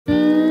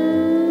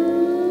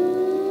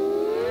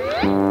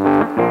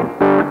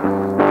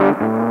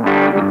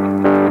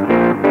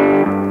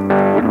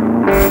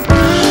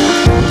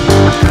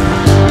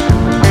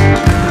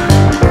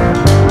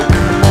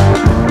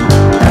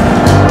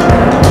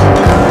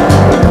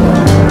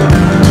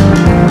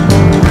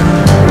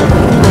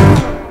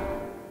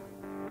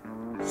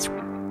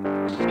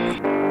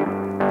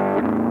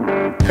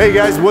Hey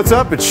guys, what's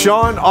up? It's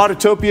Sean,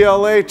 Autotopia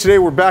LA. Today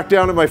we're back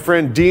down at my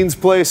friend Dean's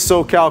place,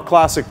 SoCal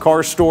Classic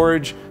Car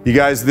Storage. You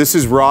guys, this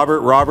is Robert.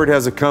 Robert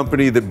has a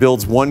company that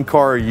builds one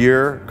car a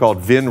year called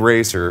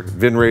VinRacer,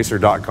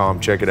 vinracer.com,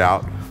 check it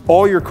out.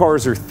 All your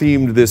cars are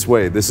themed this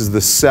way. This is the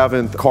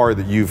 7th car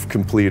that you've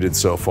completed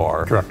so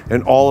far. Correct.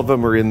 And all of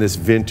them are in this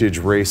vintage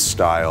race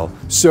style.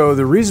 So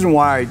the reason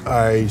why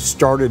I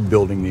started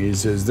building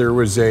these is there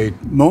was a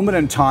moment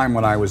in time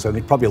when I was, I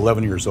think, probably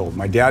 11 years old.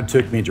 My dad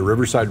took me to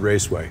Riverside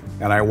Raceway,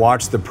 and I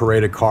watched the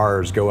parade of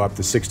cars go up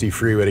the 60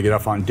 freeway to get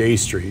off on Day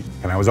Street.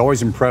 And I was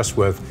always impressed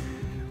with,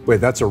 wait,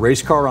 that's a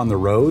race car on the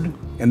road?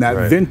 And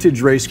that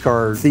vintage race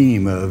car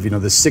theme of, the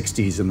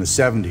 60s and the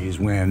 70s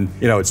when,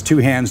 it's 2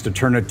 hands to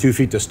turn it, 2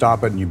 feet to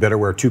stop it, and you better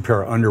wear 2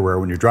 pair of underwear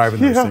when you're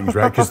driving those things,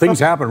 right? Because things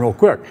happen real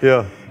quick.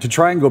 Yeah. To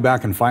try and go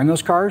back and find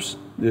those cars,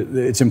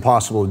 it's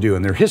impossible to do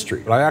in their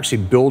history. But I actually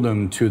build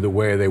them to the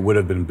way they would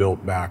have been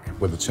built back,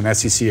 whether it's an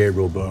SCCA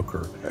rule book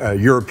or a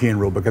European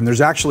rule book. And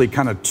there's actually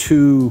kind of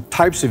 2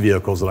 types of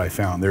vehicles that I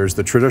found. There's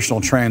the traditional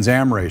Trans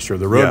Am racer,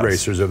 the road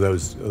racers of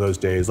those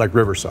days, like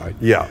Riverside.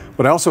 Yeah.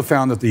 But I also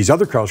found that these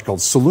other cars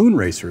called Saloon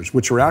racers,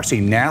 which were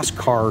actually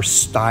NASCAR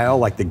style,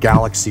 like the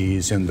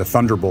Galaxies and the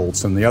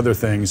Thunderbolts and the other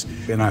things.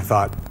 And I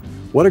thought,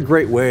 what a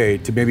great way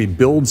to maybe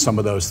build some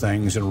of those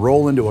things and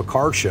roll into a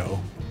car show.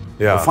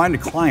 Yeah. Or find a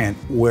client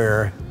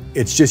where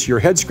it's just your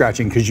head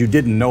scratching because you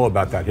didn't know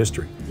about that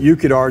history. You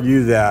could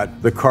argue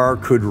that the car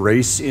could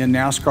race in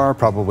NASCAR,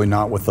 probably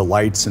not with the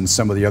lights and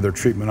some of the other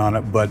treatment on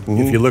it, but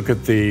if you look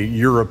at the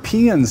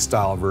European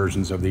style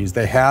versions of these,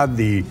 they had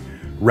the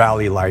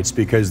rally lights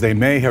because they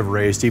may have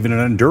raced even an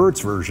endurance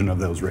version of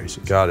those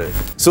races. Got it.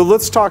 So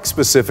let's talk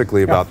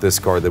specifically about this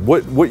car then.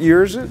 What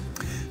year is it?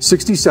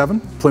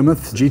 67,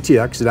 Plymouth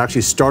GTX. It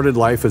actually started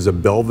life as a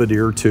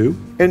Belvedere 2.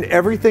 And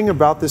everything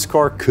about this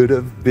car could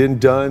have been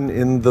done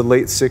in the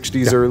late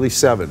 60s, early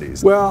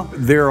 70s. Well,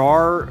 there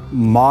are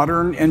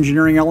modern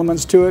engineering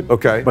elements to it,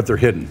 but they're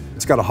hidden.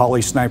 It's got a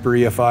Holley Sniper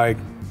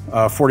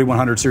EFI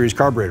 4100 series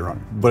carburetor on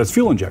it, but it's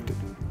fuel injected,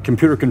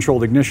 computer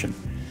controlled ignition.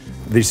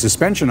 The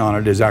suspension on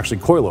it is actually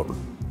coilover.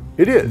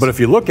 It is. But if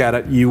you look at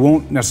it, you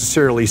won't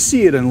necessarily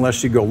see it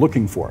unless you go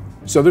looking for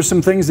it. So there's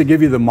some things that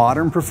give you the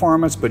modern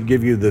performance, but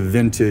give you the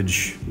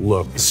vintage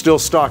look. Still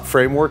stock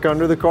framework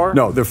under the car?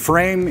 No, the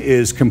frame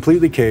is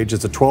completely caged.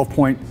 It's a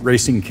 12-point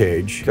racing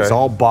cage. It's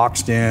all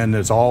boxed in.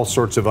 There's all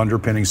sorts of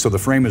underpinnings, so the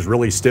frame is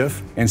really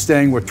stiff. And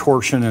staying with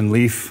torsion and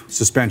leaf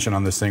suspension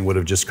on this thing would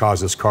have just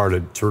caused this car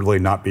to really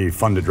not be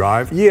fun to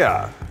drive.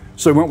 Yeah.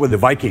 So I went with the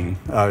Viking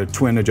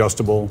twin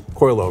adjustable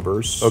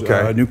coilovers,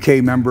 new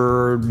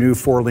K-member, new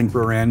 4-link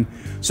rear end.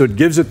 So it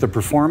gives it the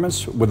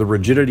performance with the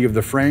rigidity of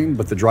the frame,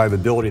 but the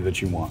drivability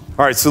that you want.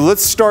 All right, so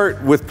let's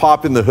start with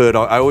popping the hood.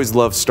 I always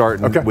love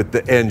starting with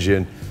the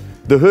engine.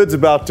 The hood's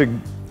about to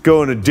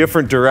go in a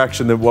different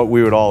direction than what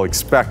we would all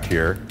expect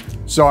here.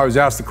 So I was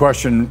asked the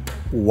question,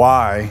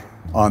 why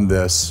on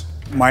this?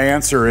 My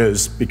answer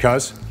is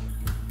because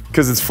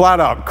it's flat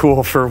out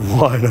cool for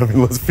one. I mean,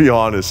 let's be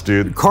honest,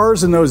 dude.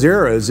 Cars in those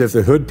eras, if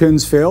the hood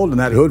pins failed and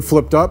that hood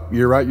flipped up,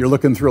 you're right, you're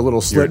looking through a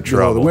little slit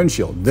below the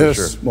windshield.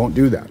 This won't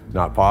do that.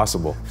 Not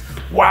possible.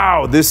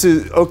 Wow, this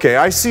is, okay,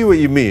 I see what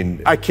you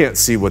mean. I can't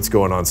see what's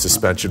going on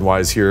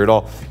suspension-wise here at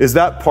all. Is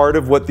that part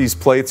of what these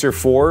plates are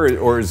for,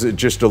 or is it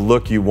just a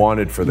look you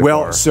wanted for the car?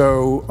 Well,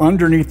 so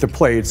underneath the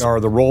plates are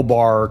the roll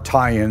bar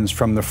tie-ins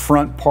from the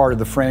front part of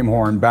the frame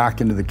horn back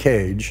into the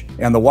cage,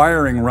 and the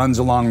wiring runs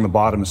along the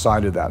bottom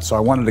side of that. So I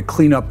wanted to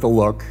clean up the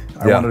look.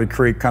 I wanted to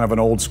create kind of an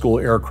old school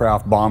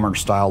aircraft bomber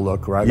style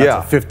look, right?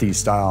 That's a 50s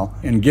style.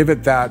 And give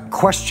it that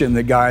question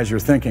that guys are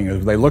thinking.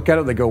 As they look at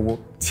it, they go, well,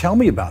 tell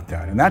me about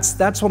that. And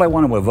that's what I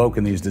want to evoke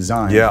in these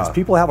designs. Is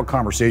people have a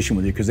conversation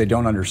with you because they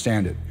don't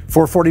understand it.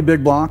 440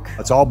 big block.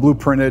 It's all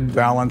blueprinted,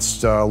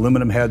 balanced,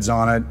 aluminum heads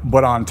on it.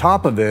 But on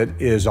top of it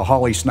is a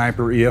Holley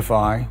Sniper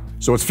EFI.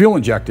 So it's fuel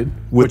injected.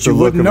 With the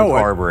look of a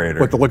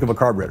carburetor. With the look of a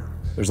carburetor.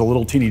 There's a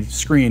little teeny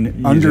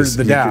screen under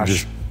the dash. You can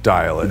just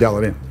dial it. Dial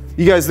it in.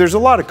 You guys, there's a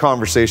lot of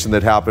conversation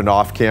that happened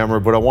off camera,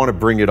 but I want to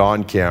bring it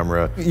on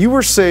camera. You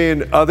were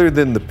saying, other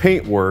than the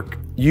paint work,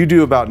 you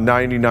do about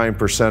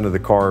 99% of the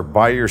car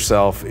by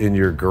yourself in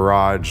your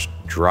garage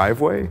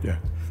driveway? Yeah.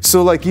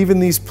 So like even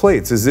these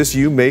plates, is this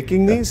you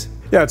making these?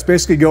 Yeah, it's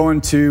basically going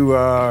to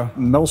a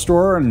metal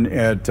store and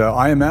at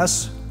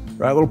IMS,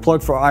 right? A little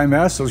plug for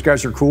IMS. Those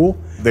guys are cool.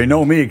 They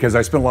know me because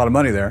I spent a lot of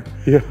money there.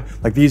 Yeah.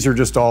 Like these are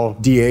just all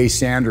DA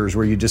sanders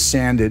where you just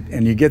sand it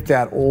and you get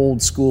that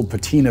old school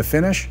patina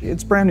finish.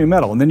 It's brand new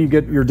metal. And then you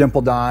get your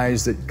dimple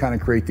dyes that kind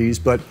of create these.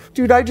 But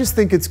dude, I just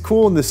think it's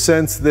cool in the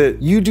sense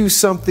that you do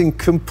something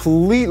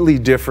completely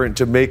different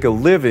to make a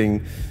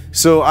living.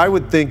 So I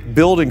would think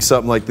building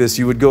something like this,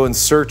 you would go in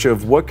search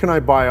of what can I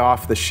buy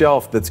off the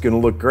shelf that's gonna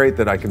look great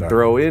that I can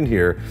throw in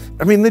here.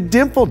 I mean, the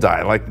dimple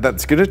dye, like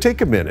that's gonna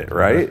take a minute,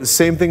 right?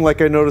 Same thing like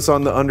I noticed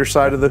on the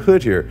underside of the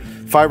hood here.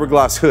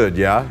 Fiberglass hood,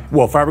 yeah?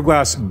 Well,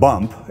 fiberglass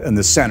bump in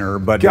the center,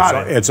 but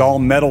it's all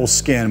metal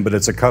skin, but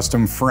it's a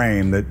custom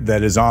frame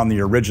that is on the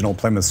original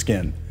Plymouth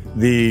skin.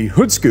 The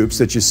hood scoops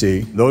that you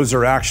see, those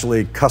are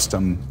actually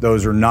custom.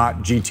 Those are not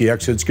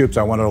GTX hood scoops.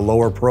 I wanted a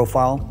lower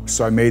profile,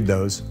 so I made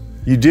those.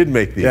 You did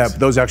make these? Yeah,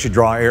 those actually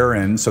draw air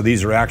in, so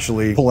these are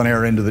actually pulling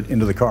air into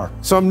the car.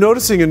 So I'm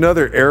noticing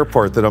another air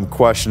part that I'm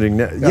questioning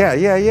now.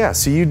 Yeah.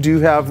 So you do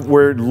have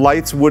where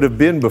lights would have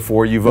been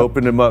before, you've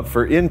opened them up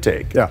for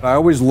intake. Yeah, I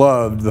always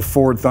loved the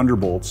Ford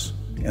Thunderbolts,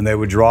 and they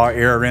would draw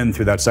air in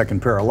through that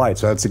second pair of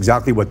lights. So that's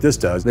exactly what this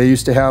does. They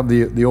used to have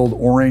the old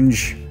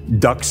orange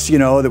ducts, you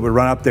know, that would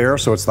run up there,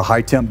 so it's the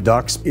high temp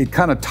ducts. It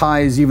kind of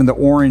ties even the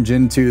orange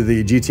into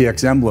the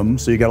GTX emblem,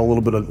 so you got a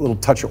little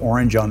touch of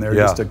orange on there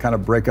just to kind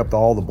of break up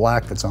all the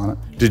black that's on it.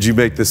 Did you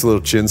make this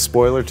little chin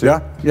spoiler too?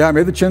 Yeah, I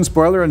made the chin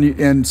spoiler,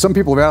 and some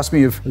people have asked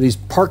me if these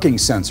parking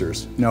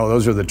sensors. No,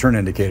 those are the turn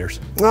indicators.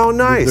 Oh,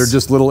 nice. They're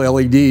just little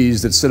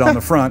LEDs that sit on the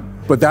front.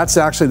 But that's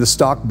actually the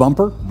stock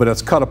bumper, but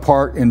it's cut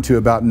apart into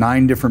about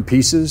 9 different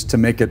pieces to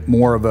make it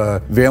more of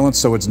a valence,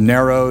 so it's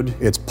narrowed,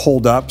 it's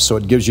pulled up, so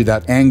it gives you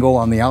that angle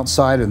on the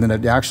outside, and then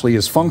it actually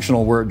is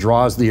functional where it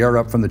draws the air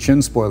up from the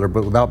chin spoiler,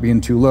 but without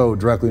being too low,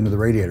 directly into the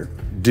radiator.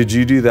 Did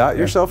you do that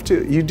yourself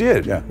too? You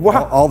did? Yeah.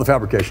 Wow. All the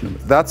fabrication of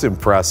it. That's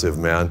impressive,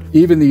 man.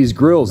 Even these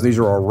grills, these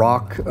are a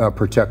rock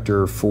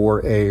protector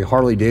for a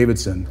Harley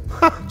Davidson.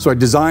 So I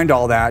designed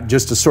all that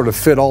just to sort of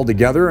fit all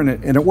together, and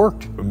it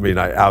worked. I mean,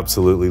 I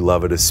absolutely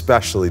love it,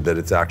 especially that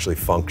it's actually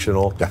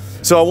functional. Yeah.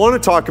 So I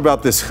want to talk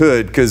about this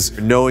hood, because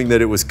knowing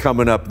that it was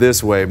coming up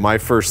this way, my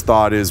first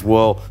thought is,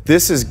 well,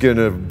 this is going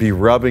to be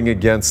rubbing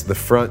against the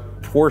front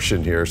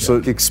portion here. So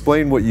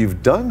explain what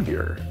you've done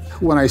here.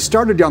 When I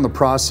started down the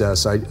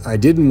process, I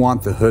didn't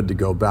want the hood to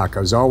go back.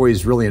 I was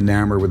always really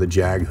enamored with the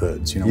Jag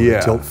hoods, you know, with the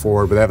tilt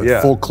forward, but they have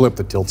a full clip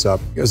that tilts up.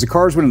 As the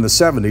cars went in the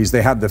 70s,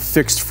 they had the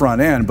fixed front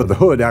end, but the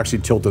hood actually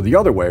tilted the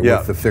other way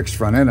with the fixed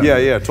front end.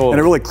 Totally. And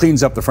it really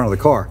cleans up the front of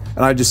the car.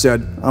 And I just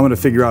said, I'm gonna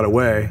figure out a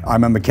way.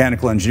 I'm a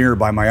mechanical engineer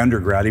by my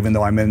undergrad, even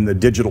though I'm in the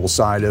digital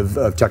side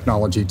of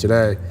technology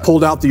today.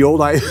 Pulled out the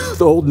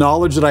old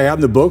knowledge that I had in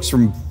the books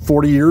from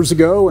 40 years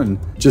ago and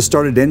just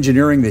started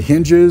engineering the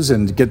hinges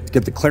and get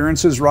the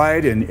clearances right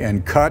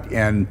and cut.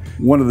 And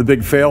one of the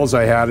big fails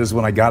I had is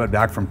when I got it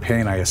back from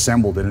paint, I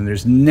assembled it. And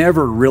there's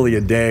never really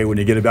a day when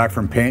you get it back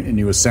from paint and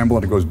you assemble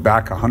it, it goes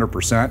back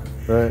 100%.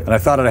 Right. And I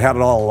thought I had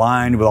it all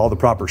aligned with all the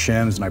proper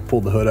shims, and I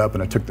pulled the hood up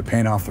and I took the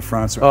paint off the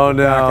front. So I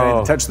had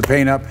to touch the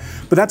paint up.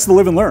 But that's the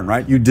live and learn,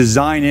 right? You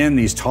design in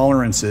these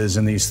tolerances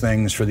and these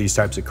things for these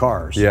types of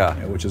cars.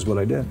 Which is what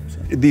I did. So.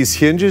 These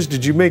hinges,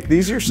 did you make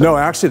these yourself? No,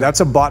 actually,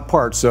 that's a bought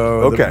part.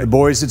 So the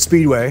boys at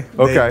Speedway,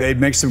 they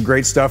make some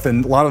great stuff,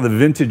 and a lot of the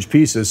vintage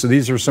pieces. So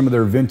these are some of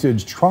their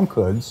vintage trunk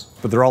hoods,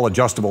 but they're all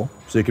adjustable,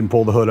 so you can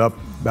pull the hood up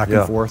back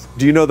and forth.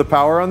 Do you know the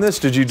power on this?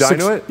 Did you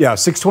dyno it? Yeah,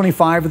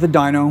 625 with the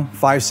dyno,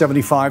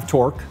 575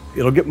 torque.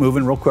 It'll get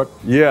moving real quick.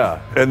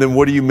 Yeah, and then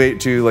what do you make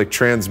to, like,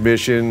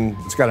 transmission?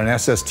 It's got an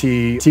SST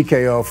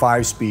TKO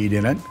 5-speed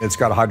in it. It's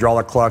got a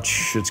hydraulic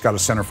clutch. It's got a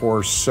center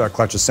force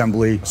clutch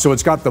assembly. So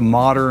it's got the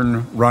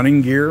modern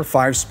running gear,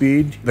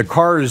 5-speed. The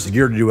car is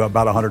geared to do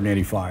about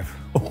 185.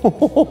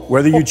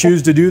 Whether you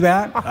choose to do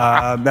that,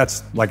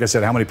 that's, like I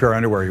said, how many pair of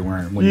underwear you're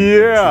wearing when you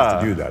choose to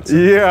do that.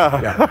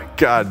 So,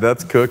 God,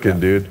 that's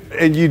cooking, dude.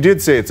 And you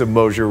did say it's a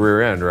Mosier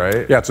rear end,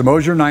 right? Yeah, it's a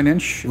Mosier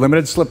 9-inch,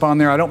 limited slip on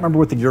there. I don't remember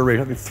what the gear rate,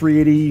 I think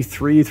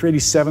 383,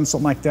 387,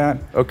 something like that.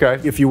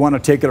 Okay. If you want to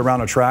take it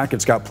around a track,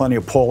 it's got plenty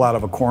of pull out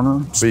of a corner.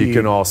 But you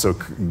can also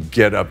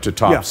get up to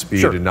top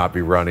speed and not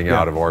be running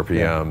out of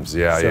RPMs.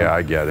 Yeah,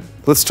 I get it.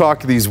 Let's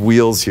talk these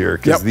wheels here,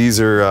 because these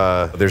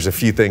are, there's a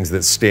few things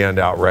that stand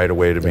out right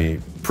away to me.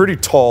 Pretty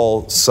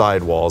tall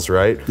sidewalls,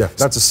 right? Yeah,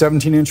 that's a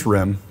 17-inch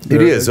rim.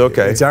 It is,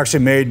 okay. It's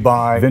actually made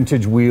by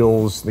Vintage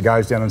Wheels, the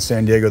guys down in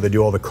San Diego. They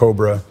do all the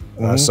Cobra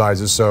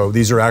sizes. So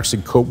these are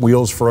actually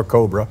wheels for a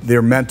Cobra.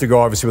 They're meant to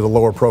go obviously with a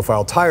lower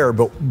profile tire,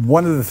 but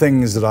one of the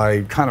things that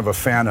I kind of a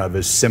fan of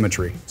is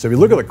symmetry. So if you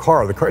look at the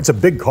car, it's a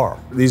big car.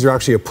 These are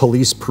actually a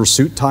police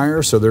pursuit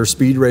tire, so they're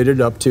speed rated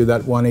up to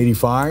that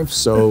 185.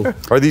 So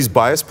are these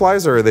bias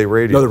plies or are they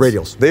radials? No, they're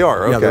radials. They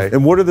are, okay.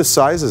 And what are the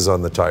sizes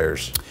on the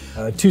tires?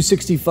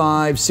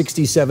 265,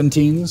 60,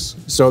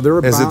 17s. So they're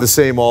about... Is it the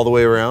same all the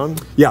way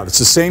around? Yeah, it's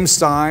the same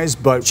size,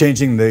 but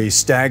changing the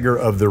stagger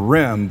of the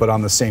rim, but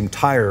on the same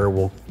tire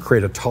will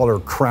create a taller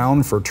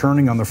crown for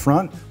turning on the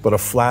front, but a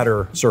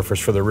flatter surface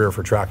for the rear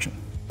for traction.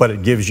 But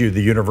it gives you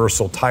the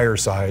universal tire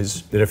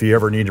size that if you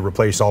ever need to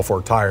replace all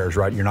 4 tires,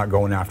 right, you're not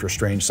going after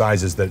strange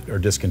sizes that are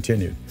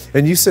discontinued.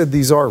 And you said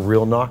these are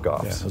real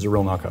knockoffs. Yeah, those are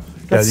real knockoffs.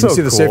 That's you can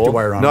see the safety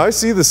wire on it. No, I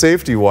see the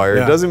safety wire.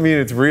 It doesn't mean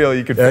it's real.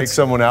 You could fake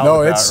someone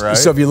out with that, right?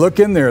 So if you look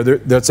in there,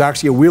 that's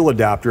actually a wheel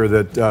adapter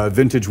that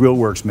Vintage Wheel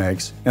Works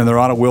makes, and they're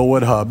on a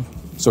Willwood hub.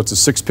 So it's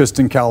a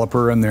 6-piston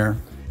caliper in there.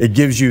 It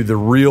gives you the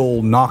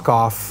real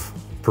knockoff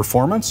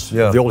performance,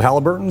 the old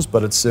Halliburtons,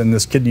 but it's in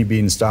this kidney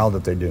bean style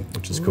that they do,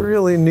 which is cool.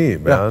 Really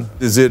neat, man.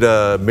 Is it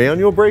a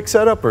manual brake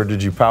setup or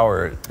did you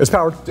power it? It's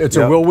powered. It's a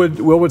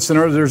Willwood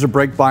center. There's a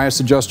brake bias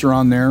adjuster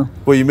on there.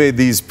 Well, you made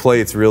these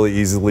plates really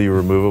easily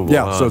removable.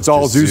 Yeah, so it's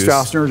all Zeus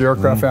fasteners,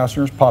 aircraft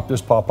fasteners. Pop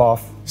this, pop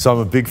off. So I'm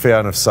a big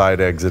fan of side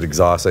exit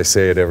exhaust. I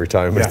say it every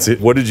time. Yeah.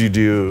 What did you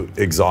do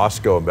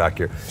exhaust going back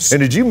here? And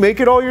did you make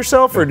it all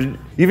yourself, or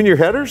even your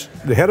headers?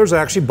 The headers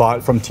I actually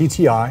bought from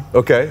TTI.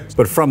 Okay.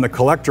 But from the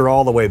collector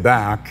all the way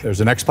back,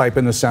 there's an X pipe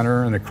in the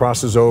center and it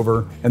crosses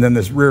over, and then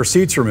this rear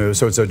seat's removed,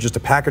 so it's just a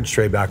package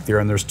tray back there,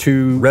 and there's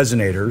 2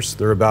 resonators.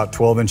 They're about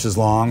 12 inches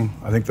long.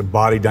 I think the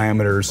body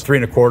diameter is 3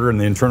 1/4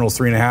 and the internal is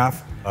 3 1/2.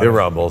 It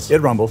rumbles.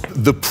 It rumbles.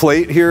 The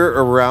plate here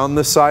around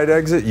the side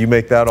exit, you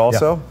make that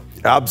also? Yeah.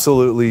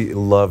 Absolutely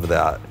love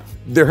that.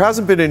 There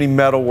hasn't been any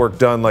metal work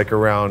done like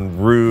around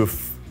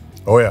roof.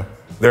 Oh yeah.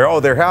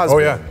 There has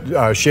been.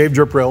 Yeah. Shaved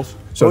drip rails.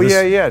 So No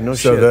shit.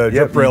 So the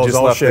drip rail is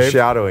all left shaved. the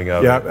shadowing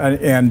of yeah,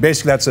 it. and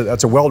basically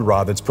that's a weld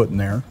rod that's put in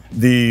there.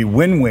 The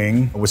wind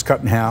wing was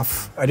cut in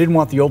half. I didn't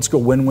want the old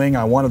school wind wing.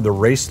 I wanted the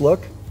race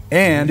look.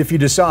 And if you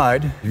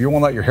decide, if you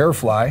want to let your hair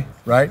fly,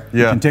 right? Yeah.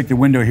 You can take the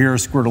window here,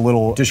 squirt a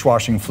little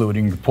dishwashing fluid,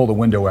 and you can pull the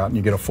window out and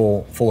you get a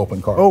full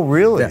open car. Oh,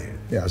 really? Yeah.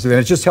 Yeah, so then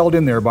it's just held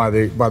in there by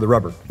the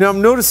rubber. Now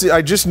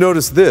I just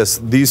noticed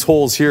these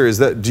holes here,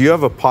 do you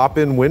have a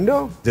pop-in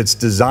window? It's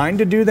designed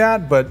to do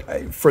that,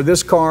 but for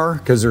this car,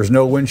 because there's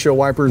no windshield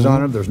wipers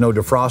on it, there's no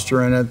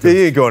defroster in it.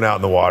 You ain't going out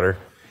in the water.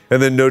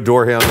 And then no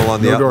door handle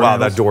on the outside. Wow,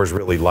 that door's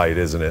really light,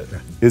 isn't it?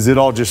 Is it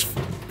all just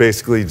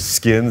basically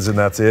skins and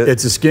that's it?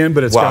 It's a skin,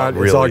 but it's got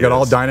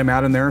all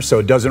Dynamat in there, so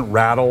it doesn't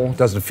rattle,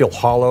 doesn't feel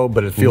hollow,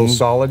 but it feels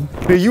solid.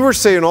 Now, you were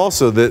saying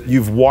also that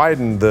you've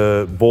widened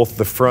both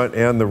the front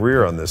and the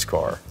rear on this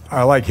car.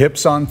 I like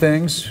hips on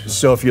things,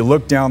 so if you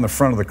look down the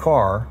front of the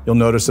car, you'll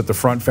notice that the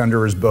front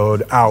fender is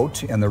bowed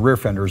out and the rear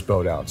fender is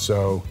bowed out.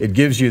 So it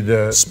gives you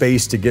the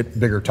space to get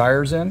bigger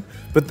tires in.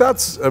 But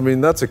that's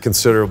a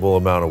considerable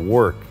amount of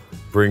work,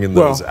 bringing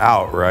those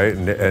out, right?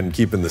 And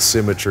keeping the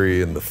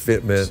symmetry and the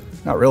fitment.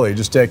 Not really,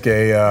 just take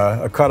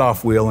a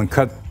cutoff wheel and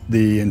cut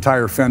the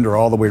entire fender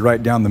all the way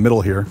right down the middle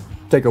here.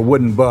 Take a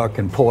wooden buck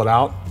and pull it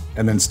out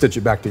and then stitch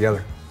it back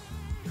together.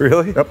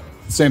 Really? Yep.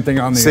 Same thing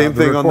on the Same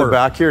thing on the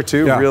back here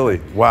too? Yeah.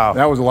 Really? Wow.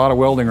 That was a lot of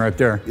welding right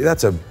there.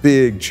 That's a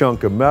big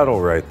chunk of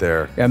metal right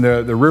there. And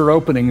the rear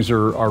openings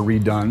are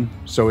redone,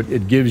 so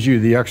it gives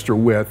you the extra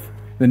width.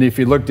 Then if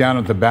you look down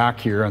at the back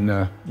here in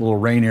the little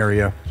rain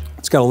area,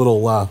 it's got a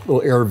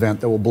little air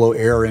vent that will blow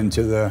air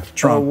into the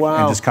trunk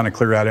and just kind of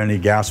clear out any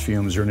gas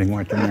fumes or anything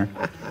like in there.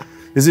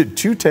 Is it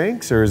 2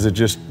 tanks or is it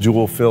just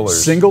dual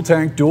fillers? Single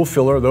tank, dual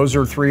filler. Those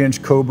are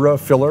 3-inch Cobra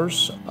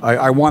fillers.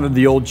 I wanted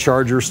the old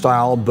Charger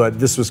style, but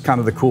this was kind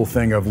of the cool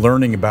thing of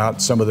learning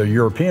about some of the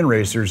European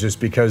racers, is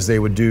because they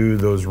would do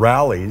those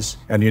rallies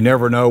and you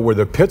never know where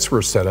the pits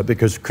were set up,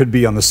 because it could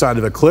be on the side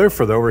of a cliff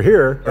or over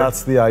here.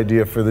 That's the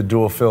idea for the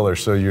dual filler,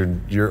 so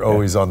you're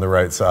always on the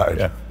right side.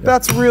 Yeah.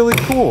 That's really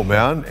cool,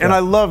 man. And I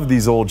love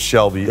these old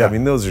Shelby. Yeah. I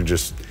mean, those are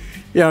just...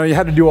 You know, you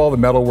had to do all the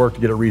metal work to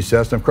get it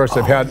recessed. And of course,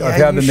 I've had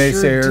the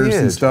naysayers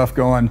and stuff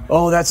going,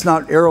 oh, that's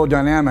not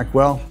aerodynamic.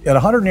 Well, at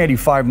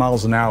 185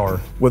 miles an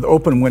hour with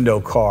open window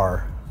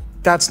car,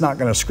 that's not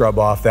going to scrub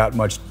off that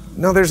much.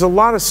 No, there's a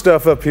lot of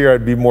stuff up here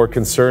I'd be more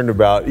concerned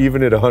about,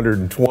 even at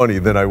 120,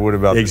 than I would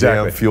about the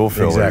damn fuel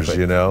fillers,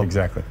 you know?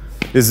 Exactly.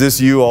 Is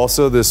this you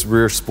also, this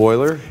rear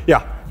spoiler? Yeah.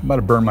 I might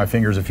have burned my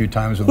fingers a few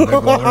times with the big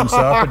roller and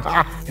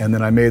stuff. And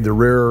then I made the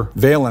rear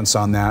valance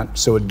on that,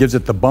 so it gives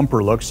it the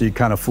bumper look, so you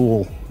kind of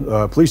fool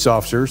police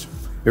officers.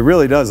 It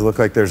really does look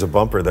like there's a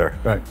bumper there.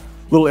 Right.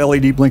 Little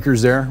LED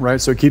blinkers there,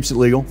 right? So it keeps it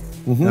legal.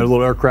 There's a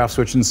little aircraft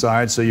switch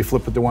inside, so you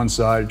flip it to one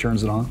side, it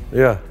turns it on.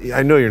 Yeah,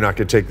 I know you're not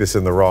gonna take this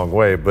in the wrong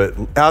way, but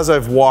as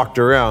I've walked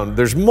around,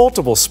 there's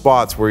multiple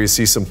spots where you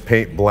see some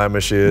paint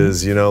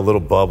blemishes, you know, little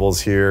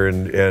bubbles here,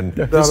 and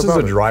this is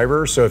a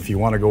driver, so if you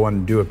want to go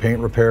and do a paint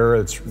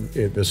repair,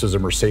 this is a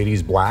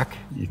Mercedes black.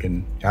 You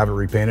can have it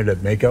repainted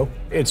at Mako.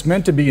 It's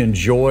meant to be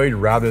enjoyed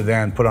rather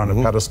than put on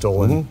a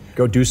pedestal and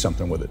go do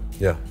something with it.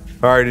 Yeah.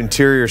 All right,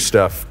 interior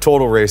stuff,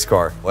 total race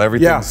car.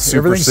 Everything's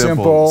super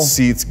simple.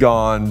 Seats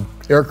gone.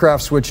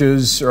 Aircraft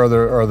switches are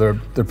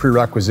the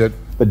prerequisite.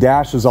 The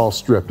dash is all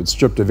stripped. It's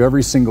stripped of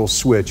every single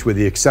switch, with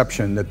the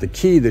exception that the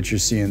key that you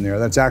see in there,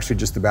 that's actually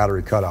just the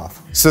battery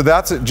cutoff. So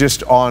that's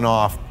just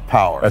on-off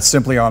power? That's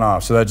simply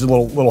on-off. So that just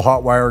little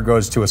hot wire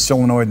goes to a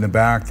solenoid in the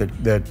back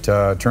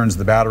that turns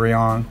the battery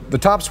on. The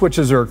top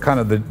switches are kind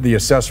of the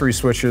accessory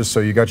switches.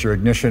 So you got your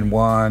ignition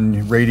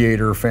one,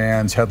 radiator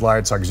fans,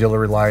 headlights,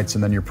 auxiliary lights,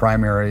 and then your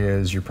primary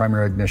is your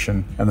primary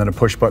ignition, and then a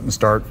push button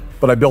start.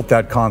 But I built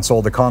that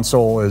console. The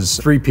console is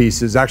 3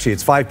 pieces. Actually,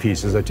 it's 5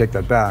 pieces. I take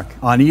that back.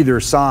 On either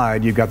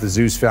side, you've got the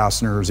Zeus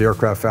fasteners, the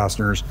aircraft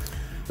fasteners.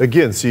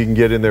 Again, so you can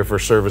get in there for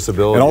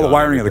serviceability. And all the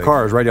wiring of the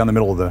car is right down the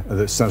middle of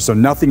the center. So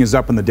nothing is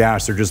up in the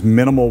dash. They're just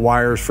minimal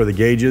wires for the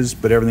gauges,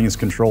 but everything is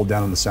controlled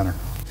down in the center.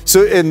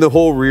 So in the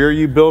whole rear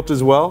you built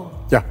as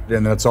well? Yeah,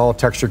 and that's all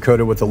texture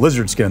coated with the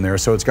lizard skin there.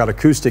 So it's got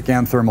acoustic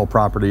and thermal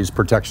properties,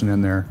 protection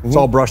in there. It's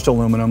all brushed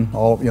aluminum,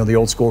 all the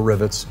old school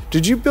rivets.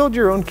 Did you build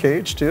your own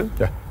cage too?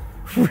 Yeah.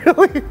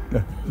 Really?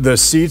 The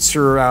seats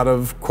are out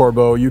of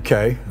Corbeau,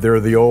 UK. They're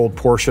the old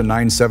Porsche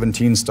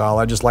 917 style.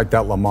 I just like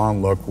that Le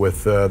Mans look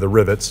with the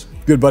rivets.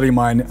 Good buddy of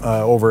mine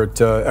over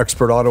at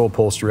Expert Auto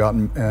Upholstery out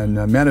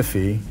in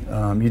Menifee,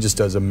 he just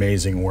does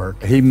amazing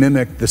work. He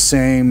mimicked the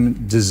same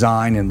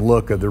design and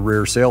look of the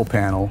rear sail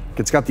panel.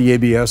 It's got the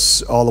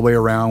ABS all the way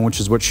around, which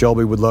is what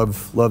Shelby would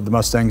love the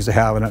Mustangs to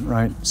have in it,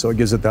 right? So it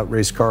gives it that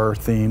race car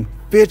theme.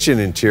 Bitchin'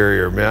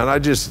 interior, man.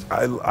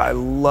 I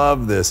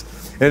love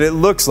this. And it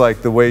looks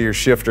like the way your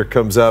shifter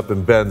comes up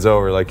and bends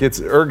over, like it's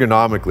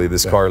ergonomically,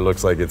 this car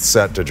looks like it's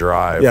set to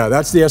drive. Yeah,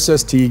 that's the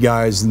SST,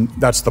 guys, and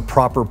that's the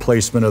proper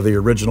placement of the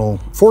original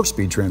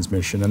 4-speed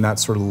transmission and that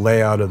sort of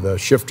layout of the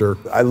shifter.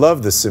 I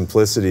love the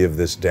simplicity of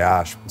this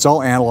dash. It's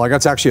all analog.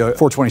 That's actually a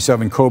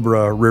 427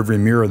 Cobra rearview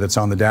mirror that's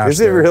on the dash. Is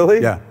it really?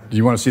 Yeah. Do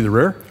you want to see the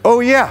rear? Oh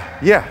yeah,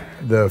 yeah.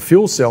 The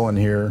fuel cell in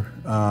here,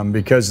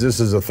 because this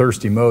is a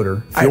thirsty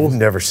motor. I've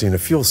never seen a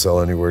fuel cell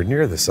anywhere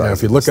near the size. Yeah,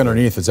 if you look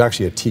underneath, it's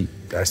actually a T.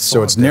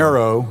 So it's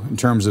narrow in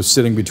terms of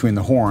sitting between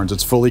the horns.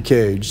 It's fully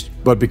caged,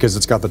 but because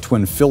it's got the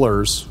twin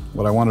fillers,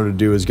 what I wanted to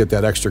do is get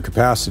that extra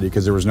capacity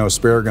because there was no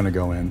spare going to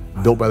go in.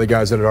 Built by the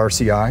guys at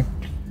RCI.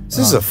 This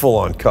is a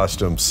full-on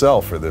custom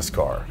cell for this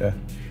car. Yeah.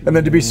 And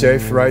then to be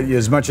safe, right,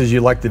 as much as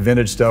you like the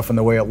vintage stuff and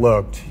the way it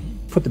looked,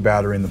 put the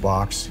battery in the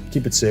box.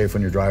 Keep it safe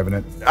when you're driving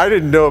it. I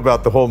didn't know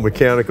about the whole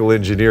mechanical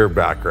engineer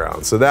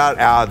background, so that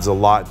adds a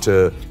lot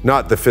to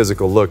not the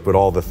physical look, but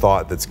all the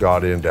thought that's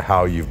got into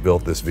how you've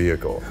built this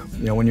vehicle.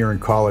 You know, when you're in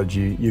college,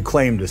 you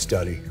claim to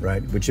study,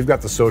 right? But you've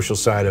got the social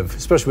side of,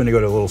 especially when you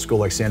go to a little school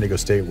like San Diego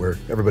State where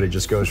everybody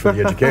just goes for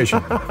the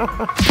education.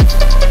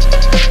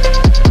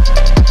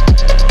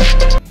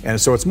 And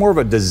so it's more of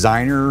a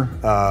designer,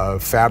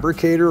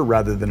 fabricator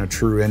rather than a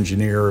true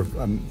engineer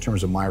in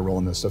terms of my role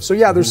in this stuff. So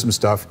yeah, there's some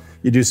stuff.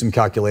 You do some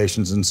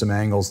calculations and some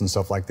angles and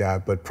stuff like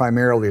that, but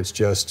primarily it's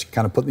just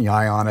kind of putting the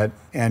eye on it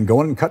and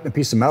going and cutting a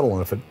piece of metal,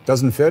 and if it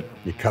doesn't fit,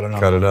 you cut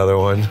another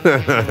one.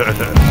 Cut another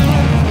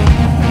one.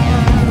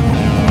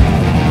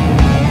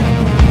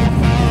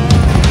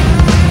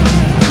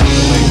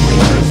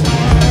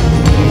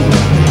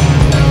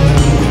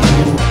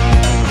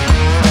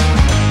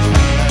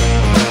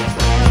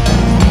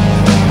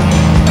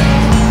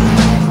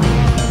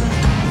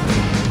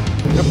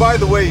 By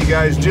the way, you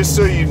guys, just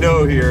so you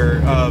know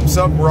here,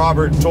 something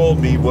Robert told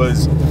me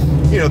was,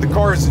 you know, the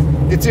car's,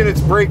 it's in its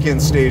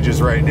break-in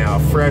stages right now.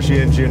 Fresh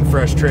engine,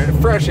 fresh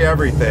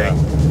everything.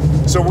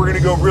 Yeah. So we're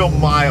gonna go real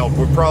mild.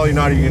 We're probably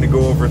not even gonna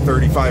go over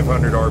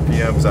 3,500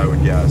 RPMs, I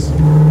would guess.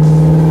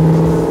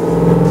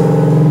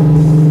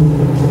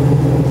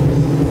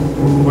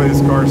 Boy,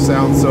 this car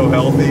sounds so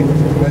healthy.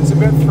 It's a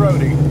bit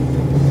throaty.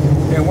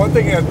 And one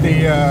thing at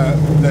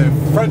the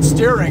front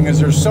steering is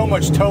there's so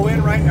much toe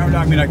in right now,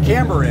 I mean a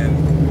camber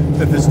in,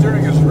 that the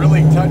steering is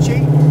really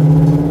touchy.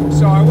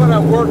 So I want to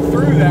work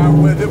through that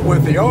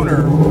with the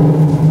owner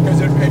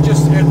because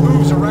it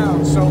moves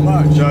around so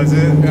much. Does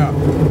it? Yeah.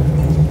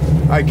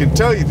 I can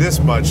tell you this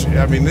much,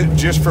 I mean,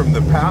 just from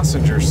the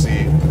passenger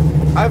seat,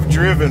 I've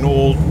driven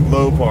old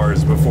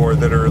Mopars before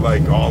that are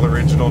like all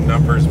original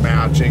numbers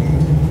matching,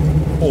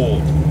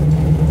 old.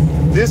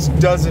 This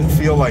doesn't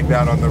feel like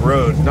that on the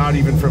road, not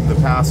even from the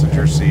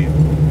passenger seat.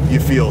 You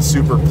feel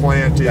super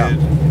planted. Yeah.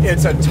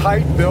 It's a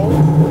tight build.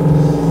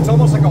 It's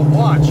almost like a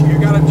watch. You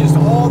got to just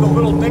all the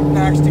little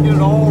knickknacks to get it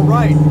all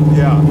right.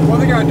 Yeah. One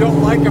thing I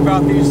don't like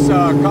about these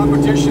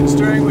competition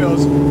steering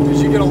wheels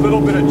is you get a little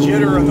bit of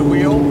jitter in the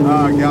wheel.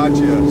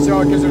 Gotcha.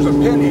 So, because there's a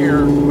pin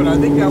here, but I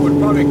think that would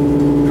probably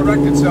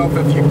correct itself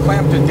if you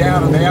clamped it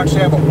down, and they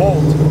actually have a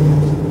bolt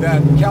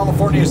that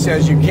California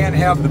says you can't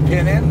have the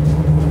pin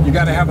in. You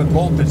got to have it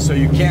bolted so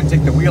you can't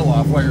take the wheel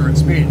off while you're at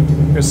speed.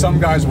 Because some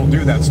guys will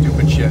do that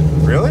stupid shit.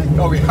 Really?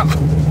 Oh yeah.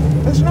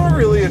 That's not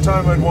really a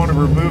time I'd want to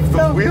remove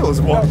the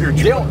wheels while you're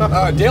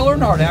driving. Dale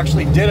Earnhardt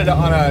actually did it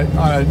on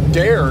a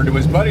dare to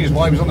his buddies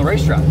while he was on the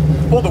racetrack.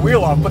 Pulled the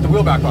wheel off, put the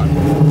wheel back on.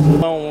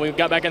 When we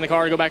got back in the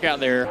car to go back out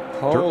there.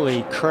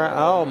 Holy crap,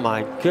 oh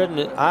my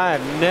goodness. I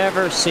have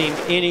never seen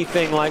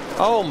anything like,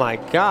 oh my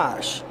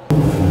gosh.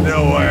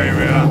 No way,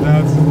 man.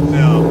 That's,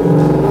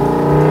 no.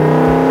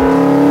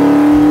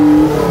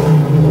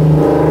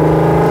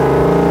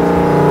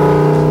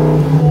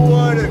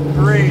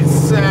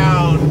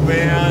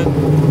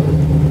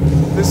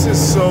 This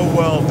is so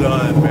well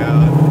done,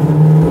 man.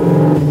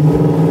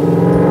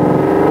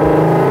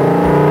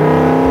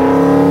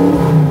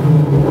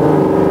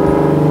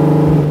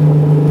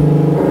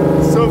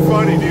 It's so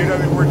funny, dude. I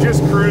mean, we're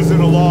just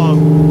cruising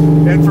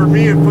along, and for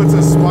me, it puts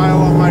a smile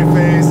on my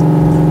face.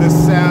 The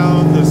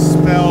sound, the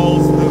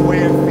smells, the way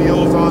it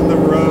feels on the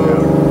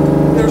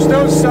road. There's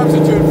no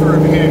substitute for a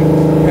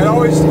V8. And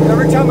always,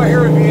 every time I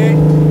hear a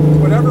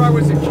V8, whenever I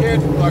was a kid,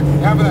 like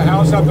having a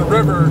house out the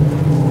river,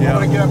 I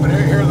want to get up and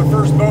hear the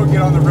first boat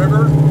get on the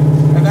river,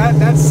 and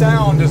that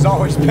sound has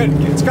always been,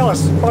 it's got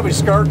probably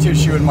scar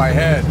tissue in my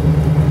head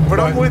but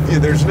I'm with you.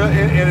 There's no,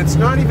 and it's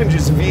not even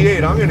just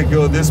V8. I'm going to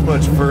go this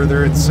much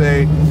further and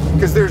say,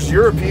 because there's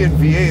European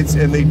V8s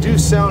and they do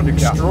sound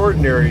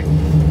extraordinary.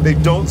 They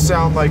don't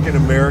sound like an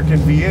American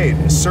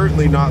V8.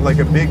 Certainly not like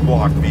a big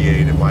block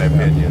V8, in my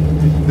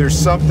opinion. There's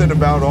something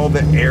about all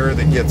the air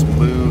that gets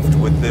moved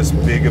with this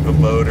big of a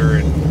motor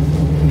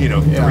and, you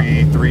know,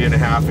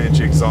 3.5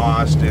 inch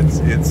exhaust.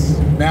 It's.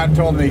 Matt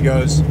told me, he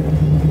goes,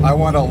 I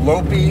want a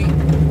Lopi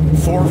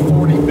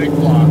 440 big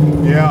block.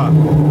 Yeah.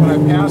 When I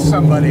pass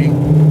somebody,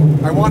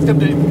 I want them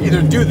to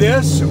either do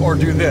this or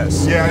do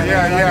this.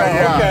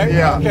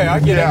 Yeah, Okay, I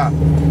get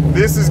it.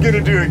 This is going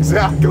to do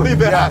exactly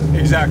that. Yeah,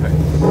 exactly.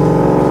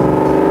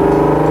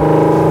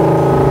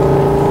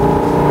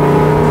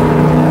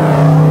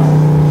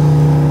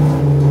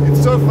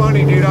 It's so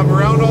funny, dude. I'm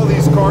around all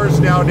these cars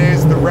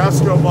nowadays, the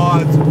resto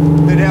mods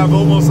that have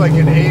almost like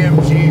an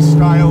AMG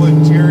style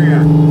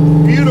interior.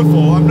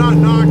 Beautiful. I'm not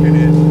knocking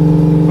it.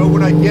 But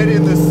when I get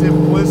in the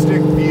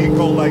simplistic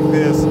vehicle like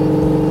this,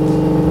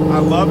 I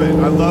love it.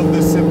 I love the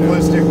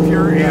simplistic,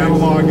 pure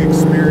analog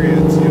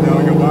experience, you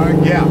know? Go by?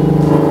 Yeah.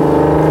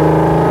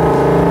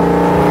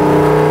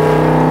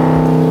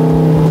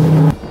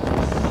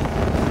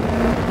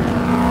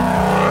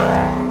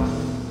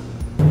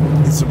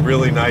 Some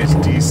really nice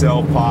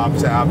D-cell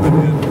pops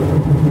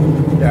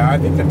happening. Yeah, I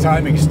think the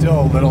timing's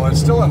still a little, it's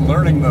still in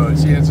learning mode.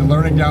 See, it's in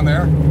learning down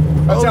there.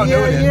 That's how new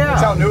it is.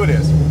 That's how new it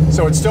is.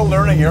 So it's still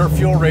learning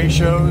air-fuel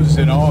ratios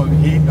and all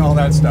heat and all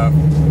that stuff.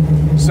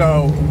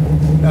 So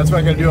that's why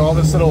I got to do all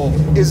this little.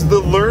 Is the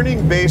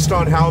learning based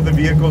on how the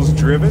vehicle's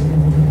driven?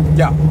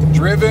 Yeah,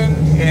 driven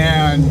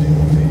and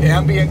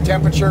ambient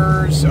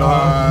temperatures,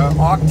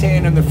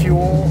 octane in the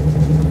fuel,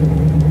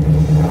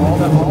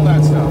 all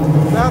that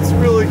stuff. That's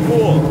really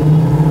cool.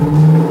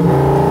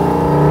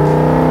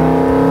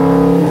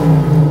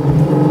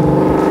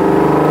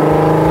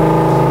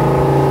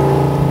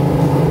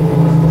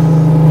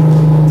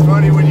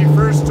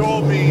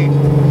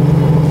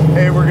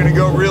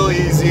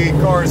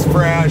 Car's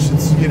fresh,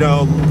 it's, you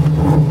know,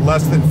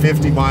 less than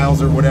 50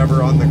 miles or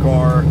whatever on the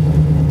car.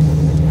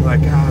 I'm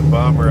like,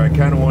 bummer. I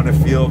kind of want to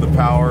feel the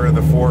power of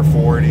the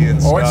 440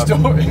 and stuff.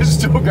 It's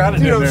still got it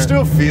in there. I'm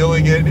still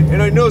feeling it.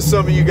 And I know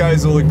some of you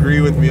guys will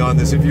agree with me on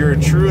this. If you're a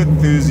true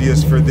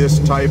enthusiast for this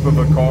type of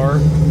a car,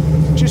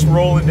 just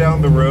rolling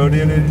down the road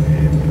in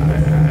it,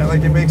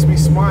 like, it makes me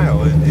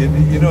smile.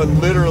 You know, it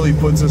literally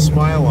puts a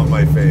smile on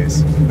my face.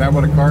 Is that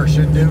what a car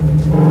should do?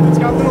 It's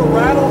got little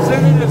rattles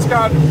in it. It's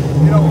got,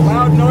 you know,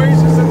 loud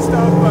noises and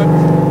stuff, but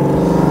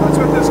that's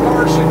what this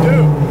car should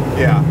do.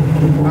 Yeah.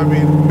 I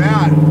mean,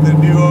 Matt, the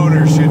new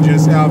owner, should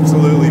just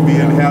absolutely be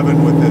in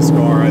heaven with this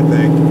car, I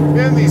think.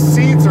 And these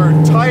seats are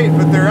tight,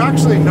 but they're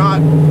actually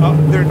not,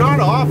 they're not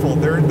awful.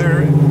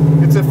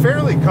 It's a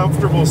fairly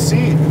comfortable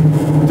seat.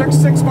 It took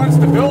 6 months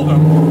to build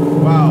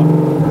them. Wow.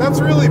 That's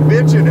really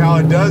bitching how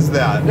it does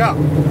that. Yeah.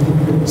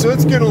 So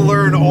it's going to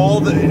learn all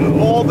the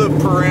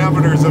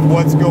parameters of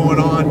what's going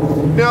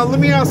on. Now, let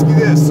me ask you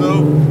this.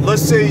 So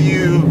let's say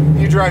you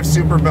drive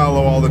super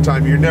mellow all the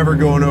time. You're never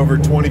going over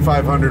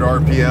 2,500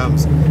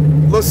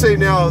 RPMs. Let's say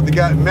now the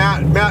guy,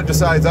 Matt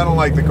decides, I don't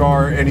like the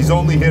car, and he's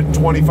only hit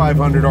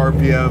 2,500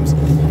 RPMs.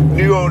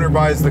 New owner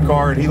buys the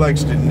car, and he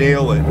likes to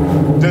nail it.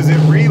 Does it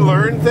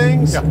relearn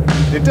things? Yeah.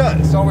 It does.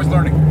 It's always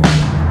learning.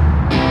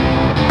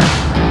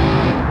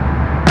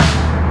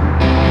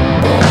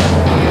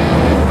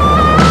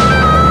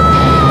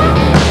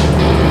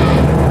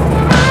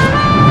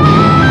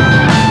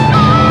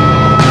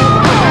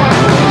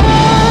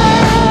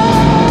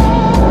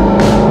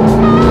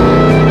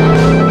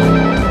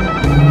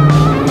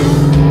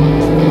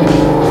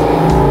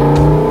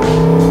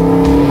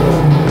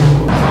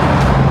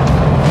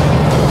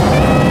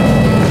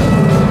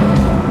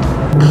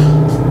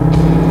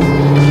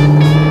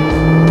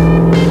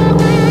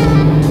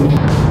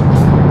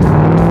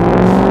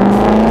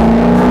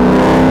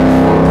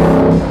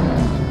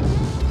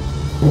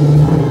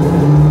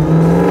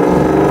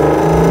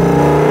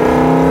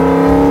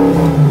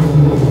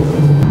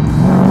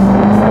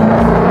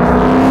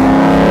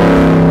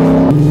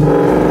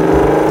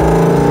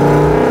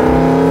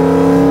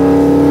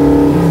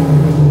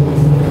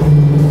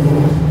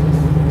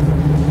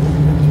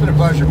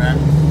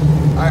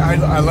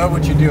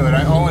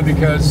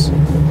 Because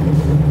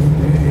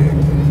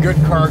good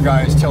car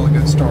guys tell a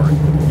good story.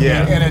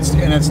 Yeah. And it's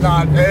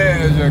not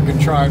it's a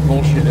contrived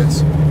bullshit.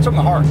 It's from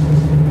the heart.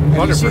 And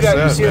 100%, you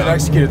see that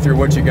executed through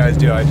what you guys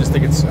do. I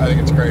think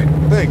it's great.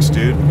 Thanks,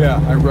 dude.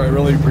 Yeah, I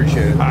really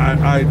appreciate it.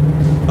 I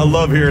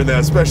love hearing that,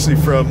 especially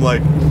from,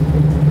 like,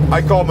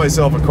 I call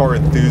myself a car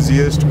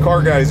enthusiast.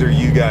 Car guys are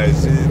you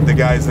guys, the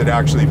guys that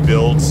actually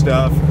build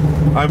stuff.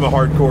 I'm a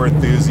hardcore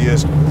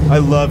enthusiast. I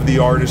love the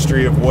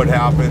artistry of what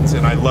happens,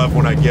 and I love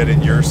when I get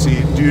in your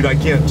seat. Dude, I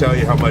can't tell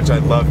you how much I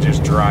love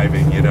just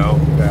driving, you know?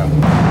 Yeah.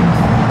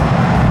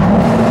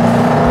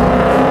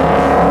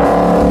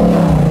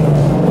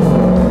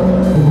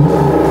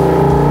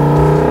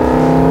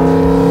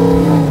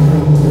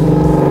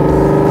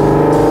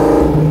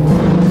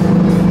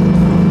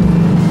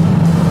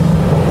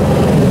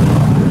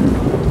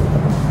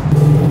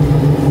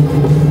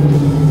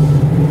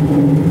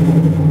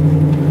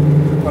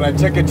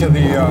 took it to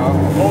the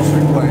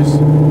upholstery place.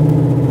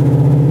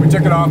 We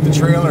took it off the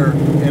trailer,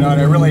 you know, and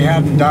I really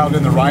hadn't dialed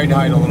in the ride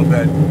height a little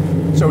bit,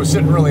 so it was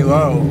sitting really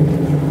low.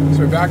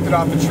 So we backed it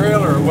off the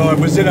trailer. Well, it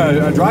was in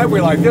a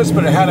driveway like this,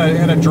 but it had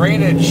a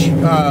drainage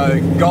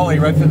gully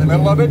right through the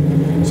middle of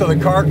it. So the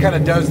car kind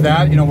of does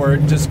that, you know, where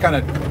it just kind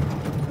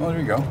of, oh, there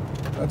you go.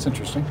 That's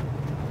interesting.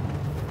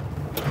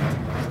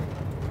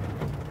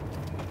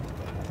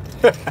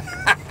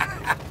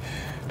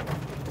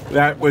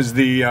 That was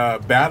the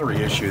battery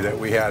issue that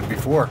we had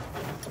before.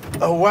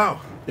 Oh, wow.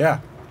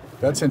 Yeah,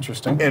 that's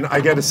interesting. And I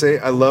got to say,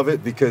 I love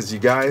it because you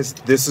guys,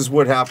 this is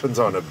what happens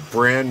on a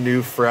brand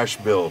new, fresh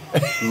build.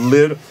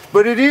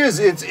 But it is.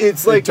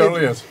 It's like, it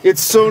totally is. It's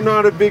so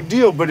not a big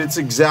deal, but it's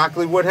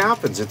exactly what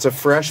happens. It's a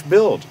fresh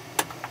build.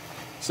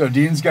 So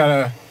Dean's got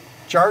to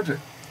charge it.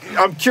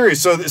 I'm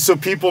curious, so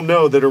people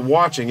know that are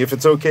watching, if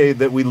it's okay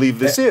that we leave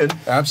this in.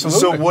 Absolutely.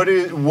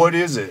 So what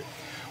is it?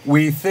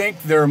 We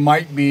think there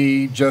might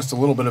be just a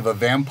little bit of a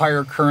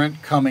vampire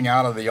current coming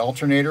out of the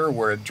alternator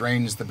where it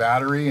drains the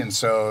battery, and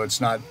so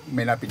it's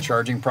may not be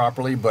charging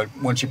properly, but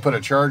once you put a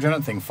charge on it,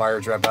 the thing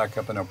fires right back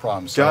up and no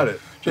problem. So Got it.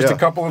 Just a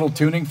couple little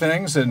tuning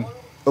things, and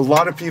a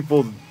lot of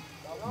people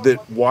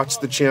that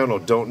watch the channel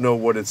don't know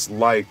what it's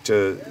like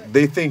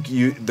they think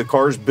the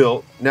car's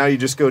built, now you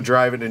just go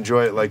drive it and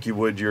enjoy it like you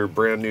would your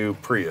brand new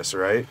Prius,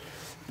 right?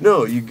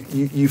 No,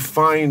 you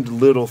find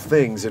little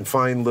things, and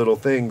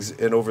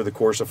over the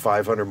course of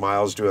 500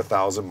 miles to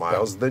 1,000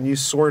 miles, then you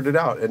sort it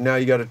out, and now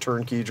you got a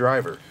turnkey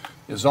driver.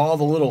 There's all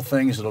the little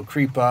things that'll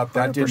creep up,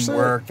 that 100%. Didn't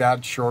work,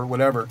 that short,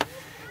 whatever.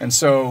 And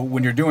so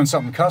when you're doing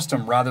something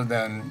custom rather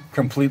than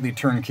completely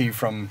turnkey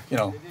from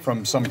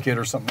some kid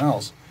or something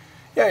else,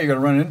 yeah, you're gonna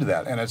run into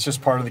that, and it's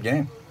just part of the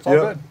game. It's all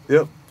good.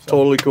 Yep,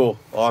 totally cool,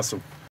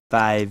 awesome.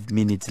 5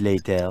 minutes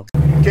later.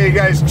 Okay,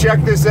 guys,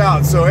 check this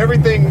out. So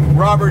everything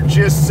Robert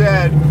just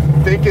said,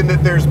 thinking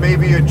that there's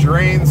maybe a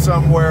drain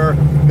somewhere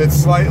that's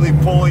slightly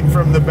pulling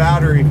from the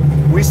battery,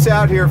 we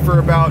sat here for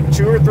about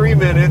 2 or 3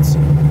 minutes,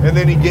 and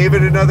then he gave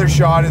it another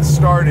shot, it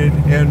started,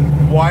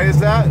 and why is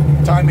that?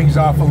 Timing's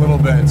off a little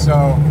bit,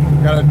 so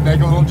gotta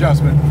make a little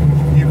adjustment.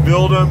 You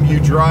build them, you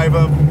drive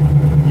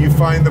them, you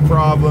find the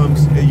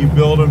problems, and you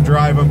build them,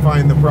 drive them,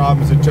 find the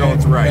problems until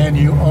it's right. And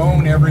you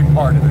own every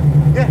part of it.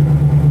 Yeah,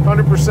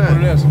 100%.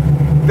 What it is.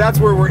 That's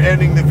where we're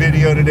ending the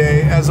video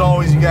today. As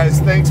always, you guys,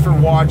 thanks for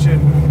watching,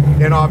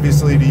 and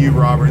obviously to you,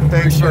 Robert.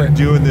 Thanks for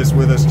doing this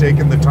with us,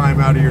 taking the time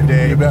out of your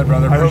day. You bet,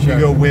 brother. I hope you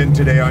go win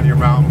today on your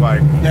mountain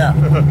bike. Yeah.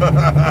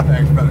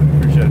 Thanks, brother.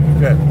 Appreciate it.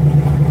 Good.